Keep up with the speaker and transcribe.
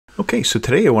Okay, so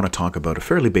today I want to talk about a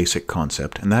fairly basic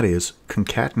concept, and that is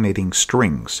concatenating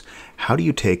strings. How do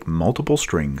you take multiple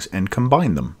strings and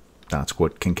combine them? That's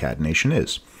what concatenation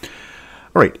is.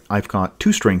 All right, I've got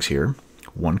two strings here,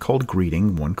 one called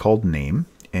greeting, one called name,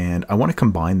 and I want to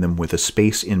combine them with a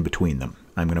space in between them.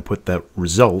 I'm going to put that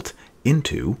result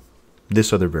into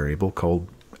this other variable called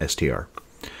str.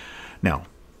 Now,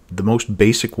 the most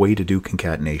basic way to do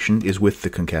concatenation is with the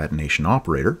concatenation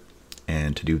operator.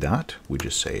 And to do that, we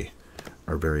just say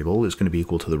our variable is going to be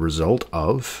equal to the result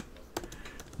of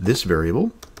this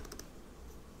variable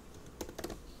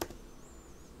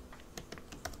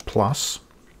plus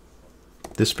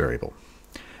this variable.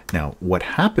 Now, what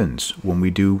happens when we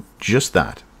do just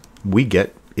that? We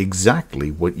get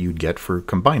exactly what you'd get for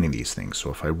combining these things. So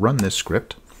if I run this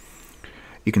script,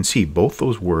 you can see both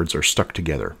those words are stuck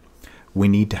together. We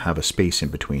need to have a space in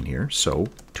between here. So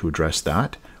to address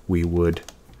that, we would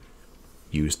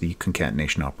use the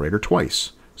concatenation operator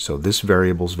twice. So this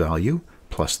variable's value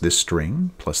plus this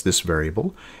string plus this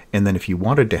variable, and then if you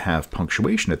wanted to have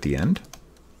punctuation at the end,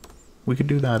 we could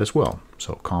do that as well.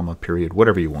 So comma, period,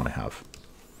 whatever you want to have.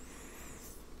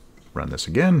 Run this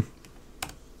again.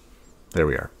 There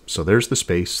we are. So there's the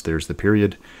space, there's the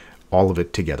period, all of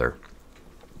it together.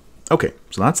 Okay,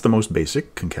 so that's the most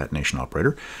basic concatenation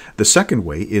operator. The second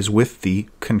way is with the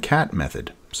concat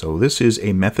method. So this is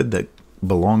a method that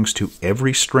belongs to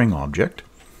every string object.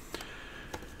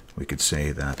 We could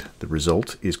say that the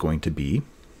result is going to be,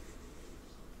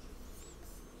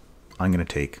 I'm going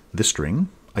to take this string.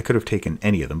 I could have taken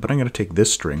any of them, but I'm going to take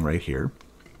this string right here.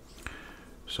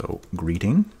 So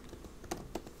greeting.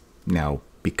 Now,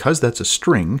 because that's a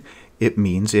string, it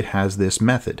means it has this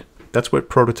method. That's what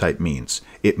prototype means.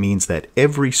 It means that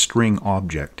every string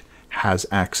object has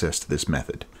access to this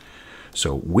method.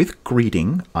 So with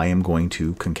greeting, I am going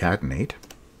to concatenate.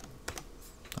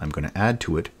 I'm going to add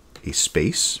to it a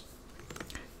space.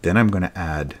 Then I'm going to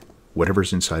add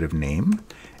whatever's inside of name.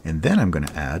 And then I'm going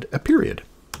to add a period.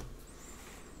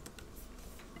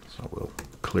 So we'll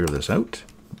clear this out,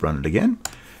 run it again.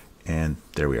 And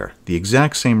there we are. The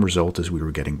exact same result as we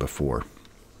were getting before.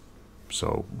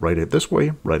 So write it this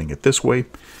way, writing it this way,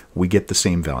 we get the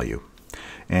same value.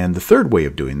 And the third way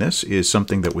of doing this is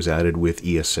something that was added with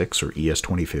ES6 or ES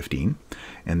 2015,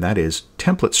 and that is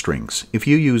template strings. If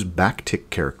you use backtick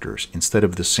characters instead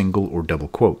of the single or double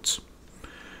quotes.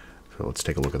 So let's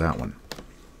take a look at that one.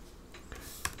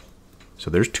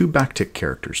 So there's two backtick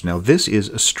characters. Now this is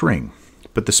a string,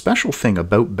 but the special thing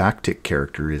about backtick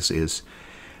character is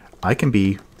I can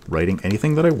be writing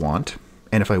anything that I want,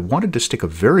 and if I wanted to stick a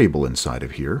variable inside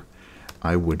of here,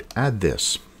 I would add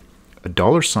this.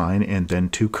 A $sign and then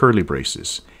two curly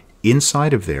braces.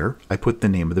 Inside of there, I put the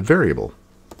name of the variable.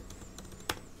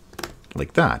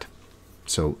 Like that.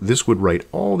 So this would write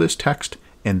all this text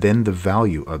and then the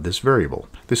value of this variable.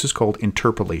 This is called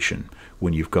interpolation,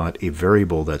 when you've got a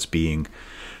variable that's being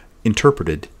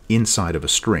interpreted inside of a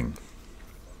string.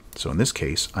 So in this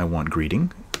case, I want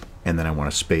greeting, and then I want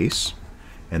a space,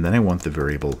 and then I want the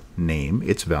variable name,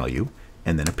 its value,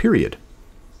 and then a period.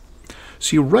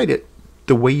 So you write it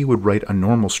the way you would write a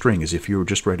normal string as if you were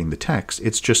just writing the text.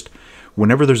 It's just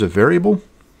whenever there's a variable,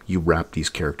 you wrap these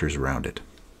characters around it.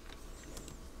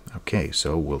 Okay,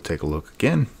 so we'll take a look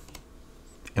again,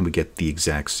 and we get the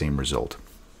exact same result.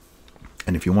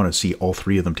 And if you want to see all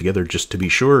three of them together just to be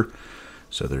sure,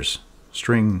 so there's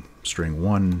string, string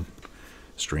 1,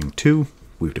 string 2.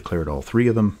 We've declared all three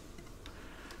of them.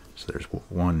 So there's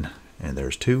 1 and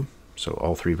there's 2. So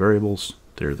all three variables,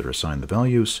 they're assigned the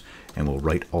values, and we'll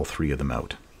write all three of them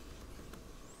out.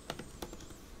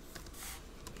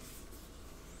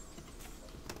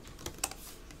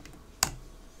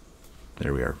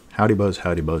 There we are. Howdy buzz,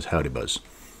 howdy buzz, howdy buzz.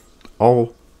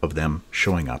 All of them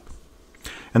showing up.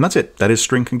 And that's it. That is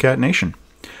string concatenation.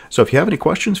 So if you have any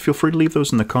questions, feel free to leave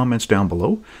those in the comments down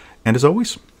below. And as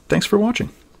always, thanks for watching.